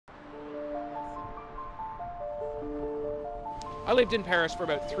I lived in Paris for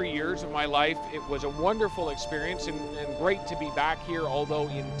about 3 years of my life. It was a wonderful experience and great to be back here, although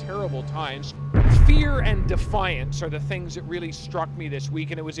in terrible times. Fear and defiance are the things that really struck me this week,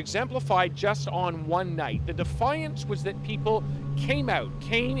 and it was exemplified just on one night. The defiance was that people came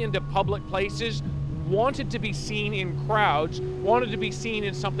into public places, wanted to be seen in crowds, wanted to be seen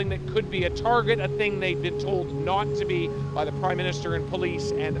in something that could be a target, a thing they'd been told not to be by the Prime Minister and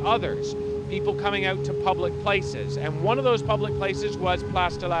police and others. People coming out to public places, and one of those public places was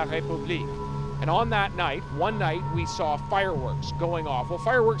Place de la République. And on that night, one night, we saw fireworks going off. Well,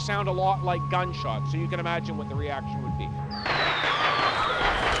 fireworks sound a lot like gunshots, so you can imagine what the reaction would be.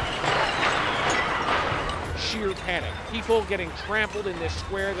 Sheer panic. People getting trampled in this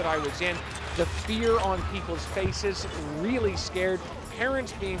square that I was in. The fear on people's faces, really scared.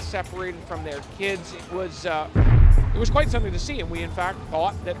 Parents being separated from their kids. It was quite something to see, and we in fact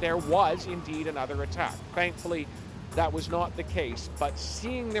thought that there was indeed another attack. Thankfully, that was not the case, but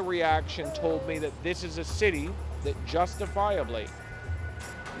seeing the reaction told me that this is a city that justifiably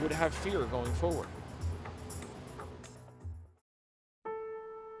would have fear going forward.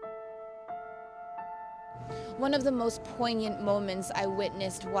 One of the most poignant moments I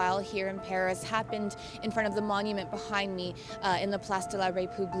witnessed while here in Paris happened in front of the monument behind me in the Place de la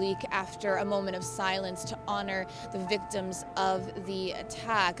République after a moment of silence to honor the victims of the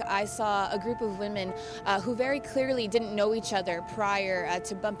attack. I saw a group of women who very clearly didn't know each other prior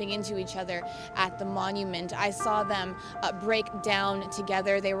to bumping into each other at the monument. I saw them break down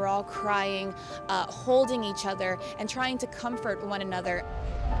together. They were all crying, holding each other and trying to comfort one another.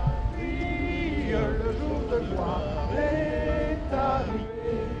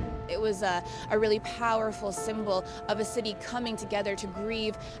 It was a really powerful symbol of a city coming together to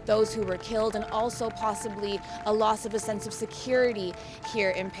grieve those who were killed, and also possibly a loss of a sense of security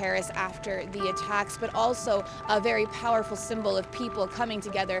here in Paris after the attacks, but also a very powerful symbol of people coming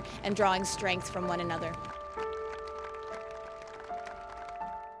together and drawing strength from one another.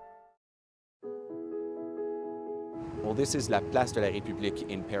 Well, this is La Place de la République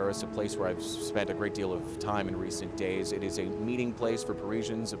in Paris, a place where I've spent a great deal of time in recent days. It is a meeting place for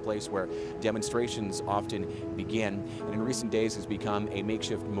Parisians, a place where demonstrations often begin, and in recent days has become a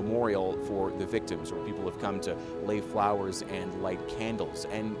makeshift memorial for the victims, where people have come to lay flowers and light candles.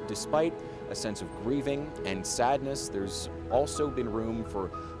 And despite a sense of grieving and sadness, there's also been room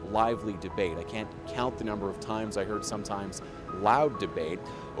for lively debate. I can't count the number of times I heard sometimes loud debate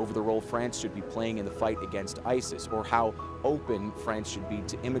over the role France should be playing in the fight against ISIS, or how open France should be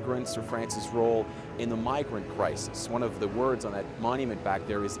to immigrants, or France's role in the migrant crisis. One of the words on that monument back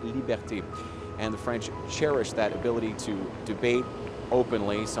there is liberté, and the French cherish that ability to debate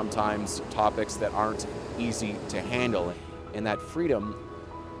openly, sometimes topics that aren't easy to handle. And that freedom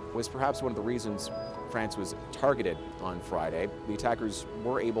was perhaps one of the reasons France was targeted on Friday. The attackers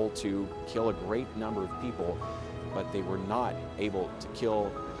were able to kill a great number of people, but they were not able to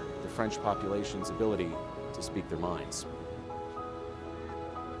kill the French population's ability to speak their minds.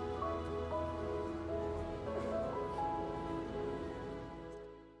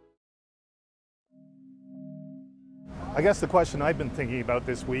 I guess the question I've been thinking about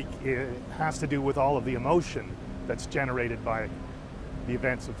this week has to do with all of the emotion that's generated by the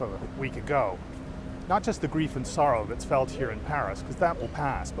events of a week ago. Not just the grief and sorrow that's felt here in Paris, because that will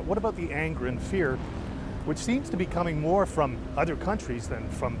pass, but what about the anger and fear which seems to be coming more from other countries than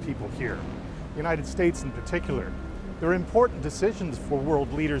from people here, the United States in particular. There are important decisions for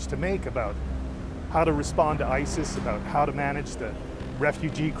world leaders to make about how to respond to ISIS, about how to manage the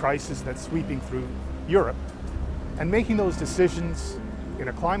refugee crisis that's sweeping through Europe. And making those decisions in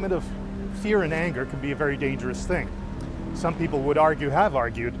a climate of fear and anger can be a very dangerous thing. Some people would argue, have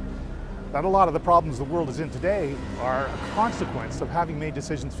argued, that a lot of the problems the world is in today are a consequence of having made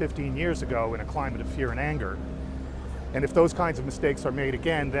decisions 15 years ago in a climate of fear and anger. And if those kinds of mistakes are made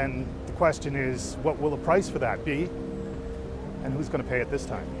again, then the question is, what will the price for that be? And who's going to pay it this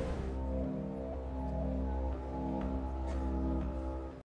time?